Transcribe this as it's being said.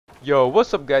Yo,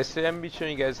 what's up guys? Today I'm gonna be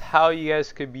showing you guys how you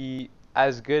guys could be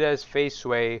as good as Faze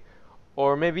Sway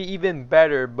or maybe even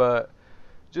better, but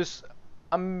just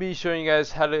I'm gonna be showing you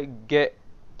guys how to get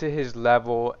to his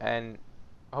level, and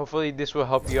hopefully this will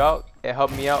help you out. It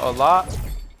helped me out a lot.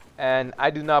 And I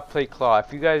do not play claw.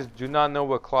 If you guys do not know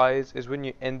what claw is when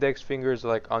your index finger is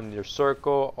like on your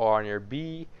circle or on your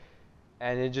B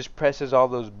and it just presses all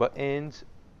those buttons.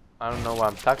 I don't know why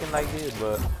I'm talking like this,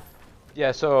 but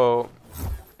yeah, so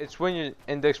it's when your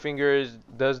index fingers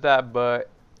does that,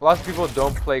 but lots of people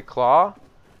don't play claw,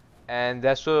 and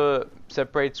that's what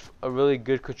separates a really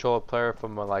good controller player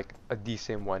from a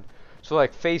decent one. So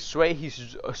like Faze Sway,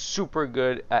 he's super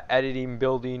good at editing,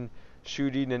 building,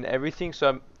 shooting, and everything.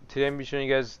 So today I'm be showing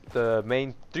you guys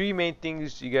the three main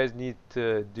things you guys need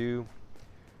to do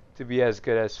to be as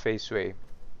good as Faze Sway.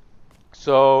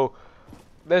 So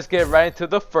let's get right into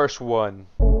the first one.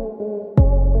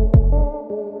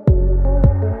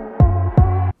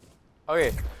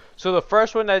 Okay, so the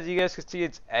first one, as you guys can see,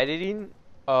 it's editing.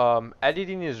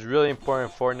 Editing is really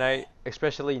important in Fortnite,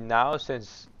 especially now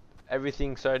since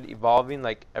everything started evolving.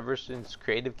 Like ever since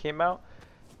creative came out,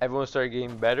 everyone started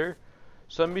getting better.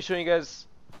 So I'm gonna be showing you guys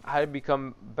how to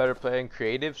become a better player in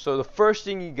creative. So the first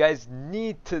thing you guys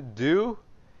need to do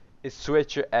is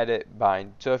switch your edit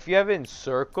bind. So if you have it in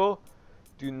circle,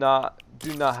 do not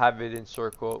have it in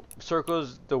circle. Circle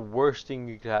is the worst thing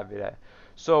you could have it at.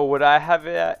 So what I have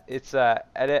it at, it's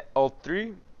edit alt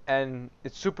 3, and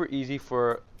it's super easy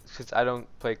for since I don't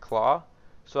play claw.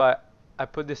 So I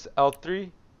put this L3,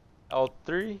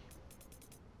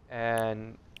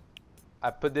 and I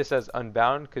put this as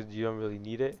unbound because you don't really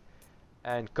need it,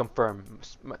 and confirm.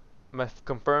 My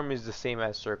confirm is the same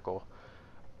as circle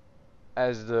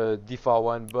as the default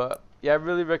one, but yeah, I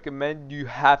really recommend you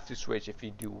have to switch if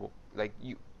you do like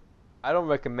you. I don't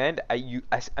recommend.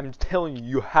 I'm telling you,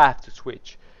 you have to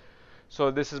switch.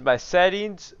 So this is my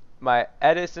settings, my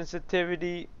edit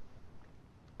sensitivity,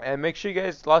 and make sure you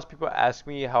guys. Lots of people ask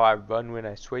me how I run when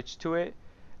I switch to it.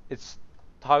 It's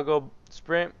toggle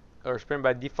sprint or sprint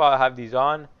by default. I have these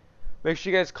on. Make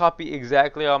sure you guys copy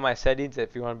exactly all my settings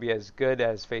if you want to be as good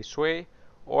as Faze Sway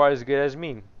or as good as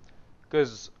me.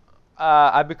 Because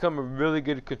I become a really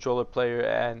good controller player,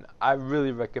 and I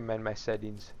really recommend my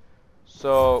settings.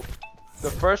 So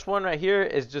the first one right here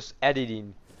is just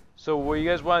editing. So what you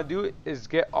guys want to do is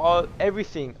get all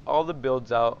the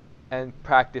builds out and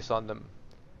practice on them.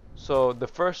 So the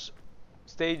first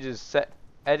stage is set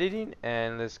editing,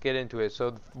 and let's get into it.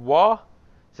 So the wall,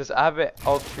 since I have it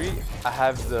all three, I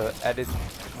have the edits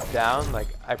down. Like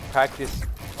I practice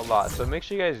a lot. So make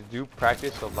sure you guys do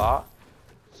practice a lot.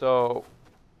 So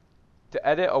to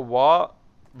edit a wall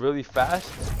really fast,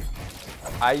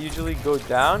 I usually go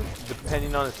down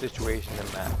depending on the situation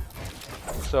I'm at.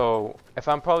 So if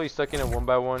I'm probably stuck in a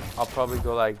 1x1, I'll probably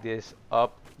go like this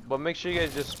up. But make sure you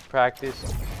guys just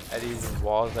practice editing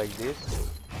walls like this.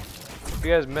 If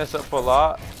you guys mess up a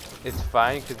lot, it's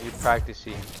fine because you're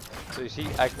practicing. So you see,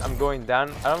 I'm going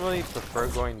down. I don't really prefer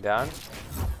going down,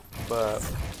 but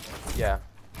yeah.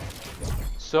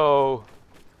 So,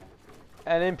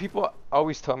 and then people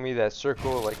always tell me that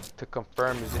circle, like to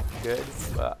confirm, isn't good,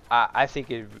 but I think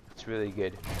it's really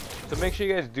good. So make sure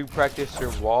you guys do practice your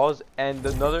walls, and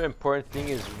another important thing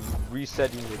is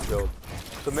resetting your build.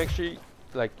 So make sure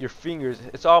like your fingers,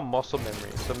 it's all muscle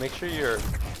memory. So make sure you're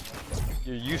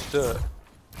used to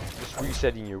just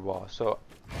resetting your wall. So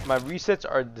my resets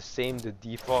are the same, the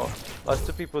default. Lots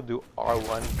of people do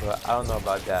R1, but I don't know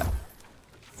about that.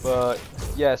 But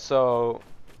yeah, so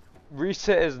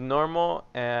reset is normal,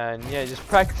 and yeah, just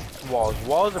practice walls.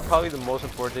 Walls are probably the most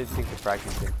important thing to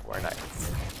practice in Fortnite,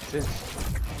 since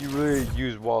you really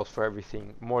use walls for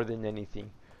everything more than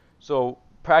anything. So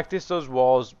practice those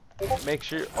walls. Make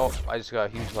sure, oh, I just got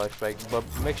a huge life spike, but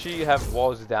make sure you have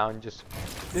walls down. Just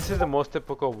this is the most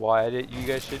typical wall edit you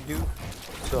guys should do,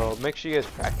 so make sure you guys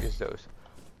practice those.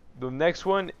 The next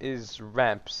one is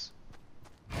ramps.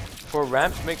 For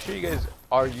ramps, make sure you guys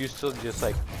are used to just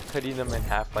like cutting them in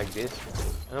half like this.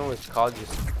 I don't know what it's called,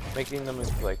 just making them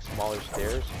into like smaller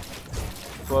stairs.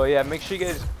 But yeah, make sure you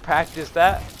guys practice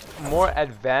that. More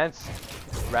advanced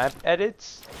ramp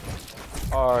edits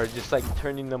are just like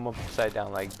turning them upside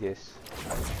down like this.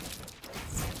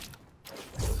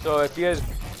 So if you guys,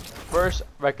 first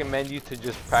recommend you to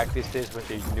just practice this with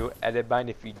your new edit bind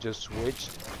if you just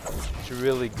switched. It's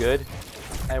really good.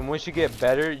 And once you get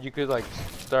better, you could like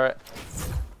start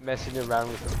messing around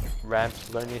with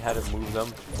ramps, learning how to move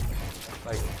them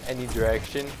like any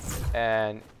direction,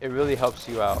 and it really helps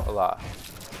you out a lot.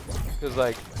 Because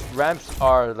like ramps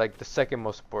are like the second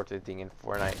most important thing in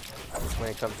Fortnite when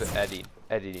it comes to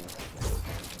editing.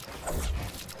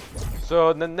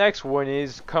 So the next one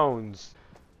is cones.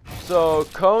 So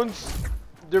cones,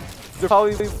 they're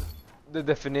probably the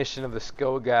definition of the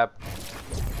skill gap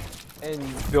in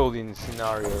building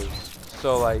scenarios.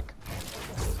 So like,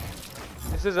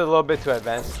 this is a little bit too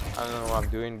advanced. I don't know what I'm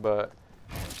doing, but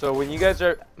so when you guys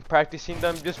are practicing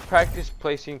them, just practice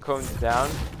placing cones down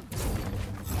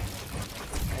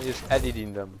and just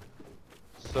editing them.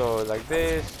 So like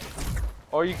this,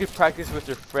 or you could practice with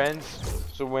your friends.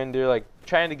 So when they're like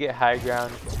trying to get high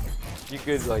ground, you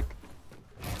could like,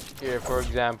 here for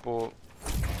example,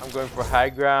 I'm going for high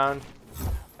ground,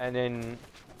 and then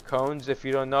cones. If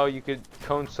you don't know, you could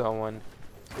cone someone.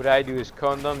 What I do is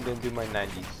cone them, then do my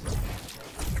 90s.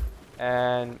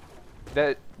 And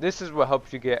this is what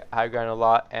helps you get high ground a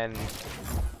lot, and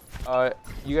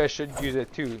you guys should use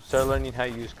it too. Start learning how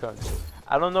to use cones.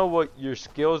 I don't know what your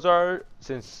skills are,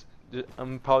 since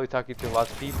I'm probably talking to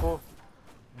lots of people,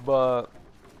 but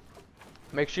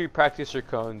make sure you practice your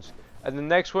cones. And the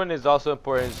next one is also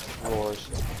important, is floors.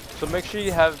 So make sure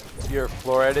you have your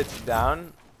floor edits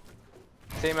down,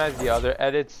 same as the other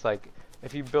edits. Like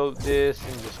if you build this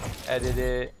and just edit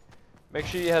it, make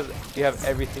sure you have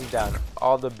everything down,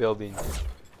 all the buildings.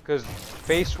 Because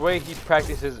Faze Sway, he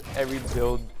practices every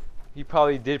build. He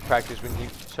probably did practice when he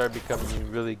started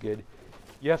becoming really good.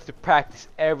 You have to practice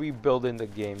every build in the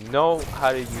game, know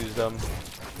how to use them,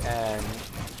 and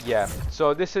yeah.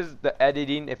 So this is the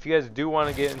editing. If you guys do want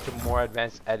to get into more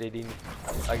advanced editing,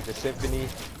 like the symphony,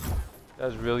 that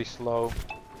was really slow.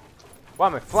 Why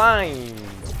am I flying?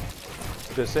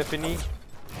 The symphony,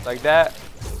 like that.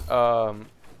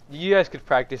 You guys could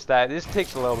practice that. This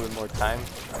takes a little bit more time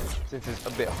since it's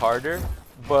a bit harder,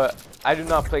 but I do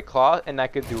not play claw and I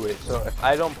could do it. So if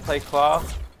I don't play claw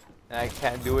and I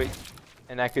can't do it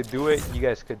and I could do it, you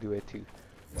guys could do it too.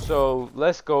 So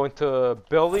let's go into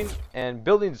building, and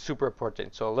building is super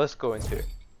important, so let's go into it.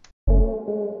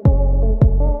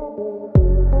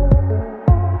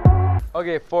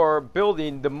 Okay, for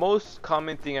building, the most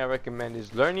common thing I recommend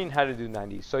is learning how to do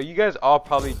 90s. So you guys all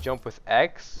probably jump with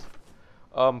X.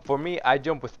 For me, I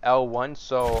jump with L1,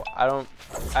 so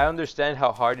I understand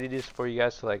how hard it is for you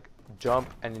guys to like jump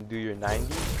and do your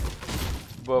 90s.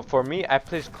 But for me, I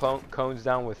place cones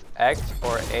down with X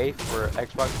or A for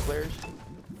Xbox players.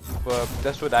 But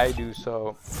that's what I do,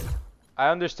 so I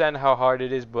understand how hard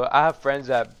it is. But I have friends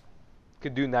that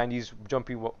could do 90s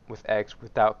jumping with X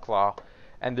without claw,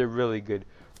 and they're really good.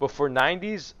 But for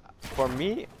 90s, for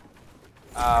me,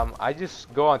 I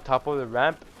just go on top of the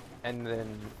ramp and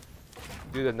then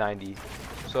do the 90s.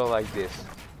 So like this.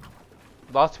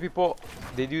 Lots of people,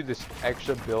 they do this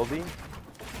extra building,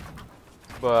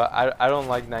 but I don't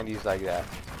like 90s like that.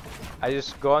 I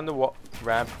just go on the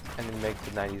ramp and then make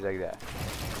the 90s like that.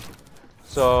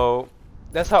 So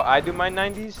that's how I do my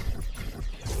 90s,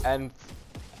 and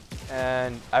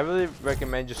I really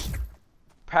recommend just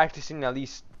practicing at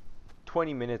least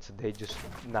 20 minutes a day, just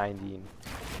 90,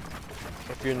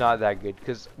 if you're not that good.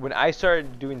 Because when I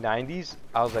started doing 90s,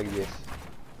 I was like this.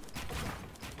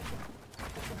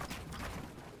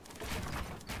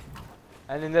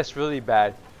 And then that's really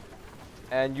bad,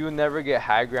 and you'll never get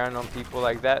high ground on people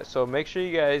like that. So make sure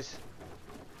you guys,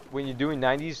 when you're doing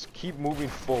 90s, keep moving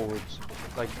forwards,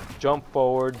 like jump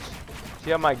forwards.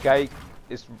 See how my guy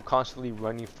is constantly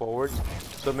running forwards?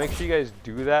 So make sure you guys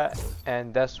do that,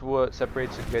 and that's what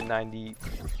separates a good 90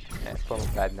 from a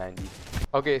bad 90.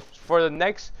 Okay, for the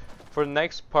next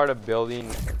part of building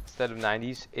instead of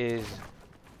 90s is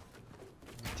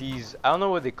these, I don't know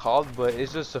what they called, but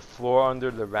it's just a floor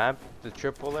under the ramp, the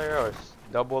triple layer or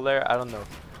double layer, I don't know.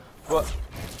 But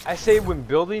I say when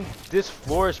building, this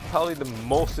floor is probably the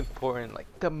most important, like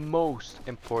the most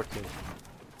important,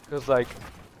 because like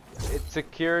it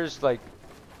secures like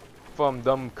from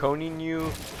them coning you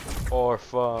or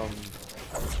from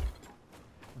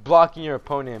blocking your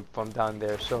opponent from down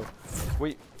there. So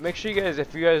make sure you guys,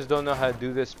 if you guys don't know how to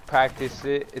do this, practice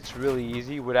it. It's really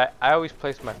easy. I always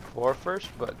place my floor first,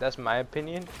 but that's my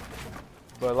opinion.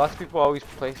 But lots of people always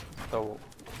place the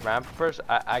ramp first.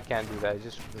 I can't do that. It's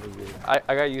just really weird.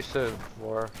 I got used to the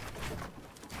floor.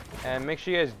 And make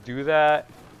sure you guys do that.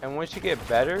 And once you get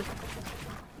better,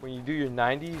 when you do your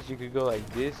 90s, you could go like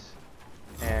this.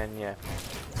 And yeah.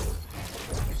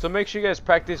 So make sure you guys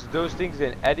practice those things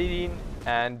in editing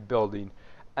and building.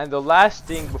 And the last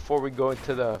thing before we go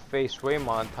into the Faze Sway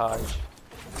montage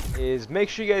is make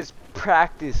sure you guys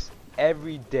practice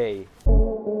every day.